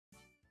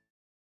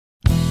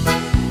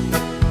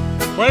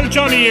Well,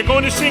 Johnny, you're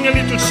going to sing a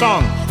little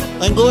song.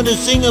 I'm going to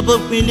sing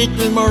about me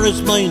little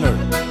Morris Minor.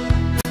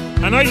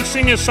 And I'll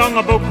sing a song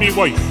about me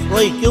wife.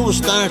 Right, you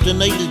start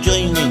and I'll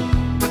join in.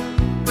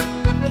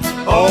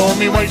 Oh,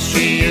 me wife,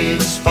 she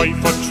is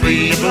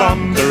 5'3",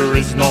 blonde, there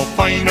is no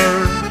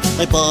finer.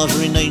 I bought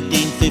her in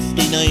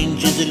 1959,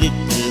 she's a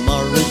little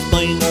Morris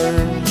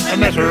Minor. I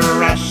met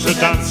her at a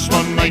dance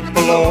one night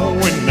below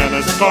in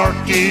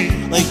Enniscorthy.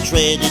 I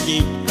traded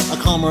it,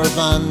 a Comer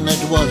van,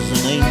 it was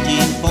in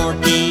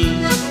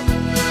 1940.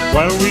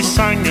 Well, we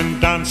sang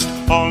and danced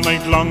all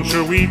night long,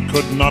 sure we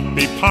could not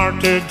be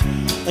parted.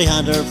 I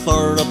had her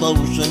for about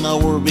an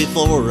hour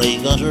before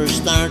I got her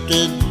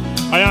started.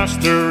 I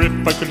asked her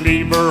if I could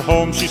leave her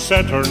home, she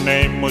said her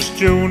name was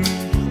June.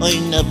 I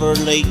never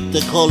liked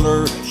the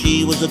colour,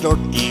 she was a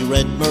dirty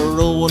red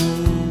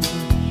maroon.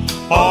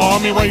 Oh,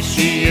 me wife,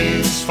 she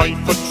is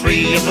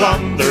 5'3", a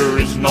blonde, there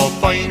is no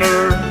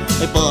finer.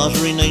 I bought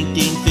her in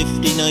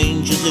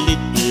 1959, she's a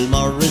little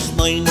Morris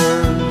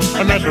Minor.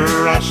 I met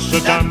her at a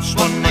dance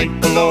one night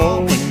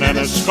below in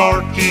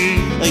Enniscorthy.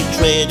 I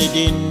traded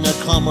in a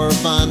Comer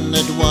van,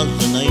 it was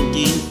in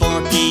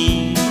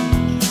 1940.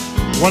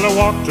 Well, I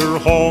walked her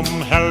home,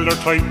 held her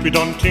tight, we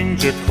done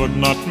things you could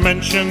not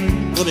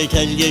mention. Could I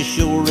tell you,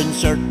 sure in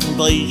certain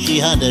boys she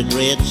had a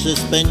great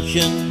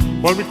suspension.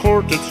 Well, we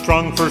courted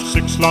strong for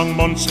 6 long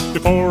months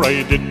before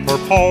I did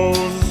propose.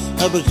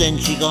 That was then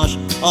she got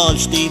all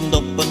steamed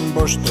up and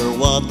burst her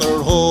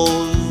water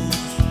hose.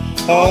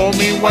 Oh,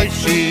 me wife,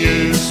 she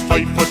is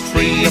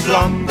 5'3", a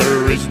blonde,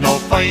 there is no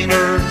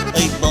finer.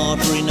 I bought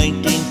her in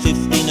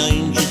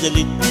 1959, she's a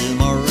little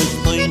Morris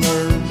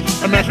Minor.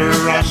 I met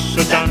her at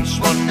a dance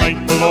one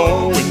night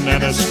below in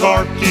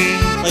Enniscorthy.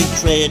 I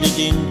traded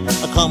in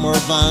a Comer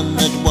van,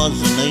 it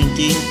was in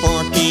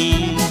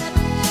 1940.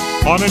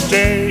 On a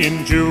day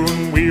in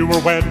June we were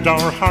wed,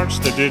 our hearts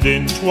they did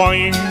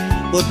entwine.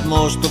 But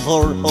most of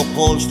her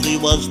upholstery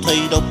was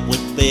tied up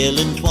with bale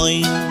and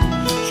twine.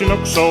 She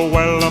looked so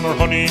well on her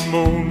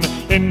honeymoon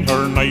in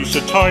her nice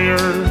attire.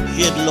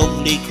 She had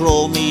lovely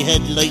chromy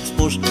headlights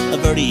but a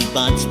very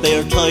bad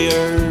spare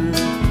tyre.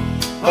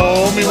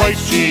 Oh, me wife,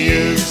 she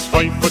is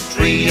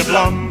 5'3", a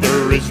blonde,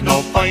 there is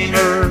no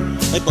finer.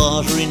 I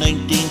bought her in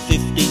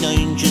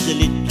 1959, she's a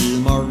little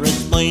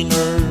Morris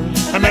Minor.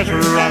 I met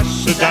her at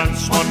a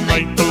dance one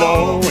night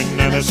below in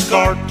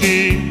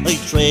Enniscorthy. I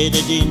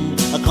traded in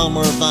a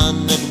Comer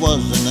van, it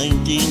was in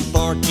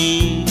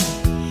 1940.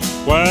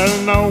 Well,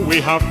 now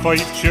we have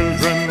 5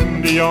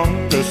 children, the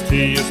youngest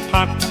he is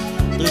Pat.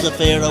 There's a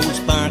fair old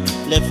spark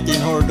left in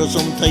her, though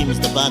sometimes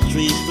the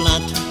battery's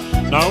flat.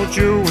 Now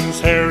June's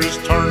hair is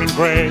turning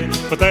grey,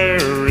 but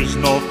there is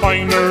no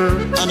finer.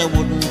 And I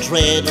wouldn't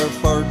trade her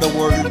for the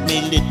world,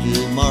 me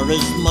little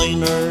Morris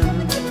Minor.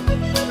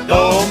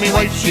 Oh, me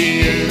wife, she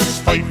is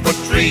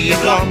 5'3",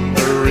 a blonde,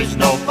 there is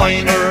no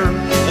finer.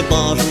 I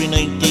bought her in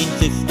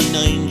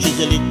 1959, she's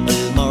a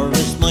little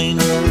Morris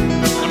Minor.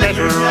 I met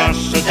her at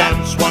a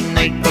dance one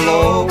night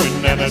below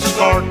in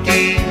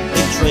Enniscorthy.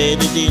 I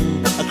traded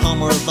in a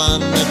Comer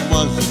van, it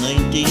was in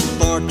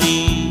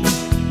 1940.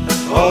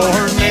 Oh,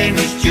 her name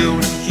is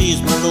June,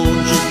 she's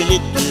maroon, she's a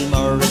little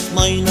Morris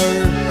Minor.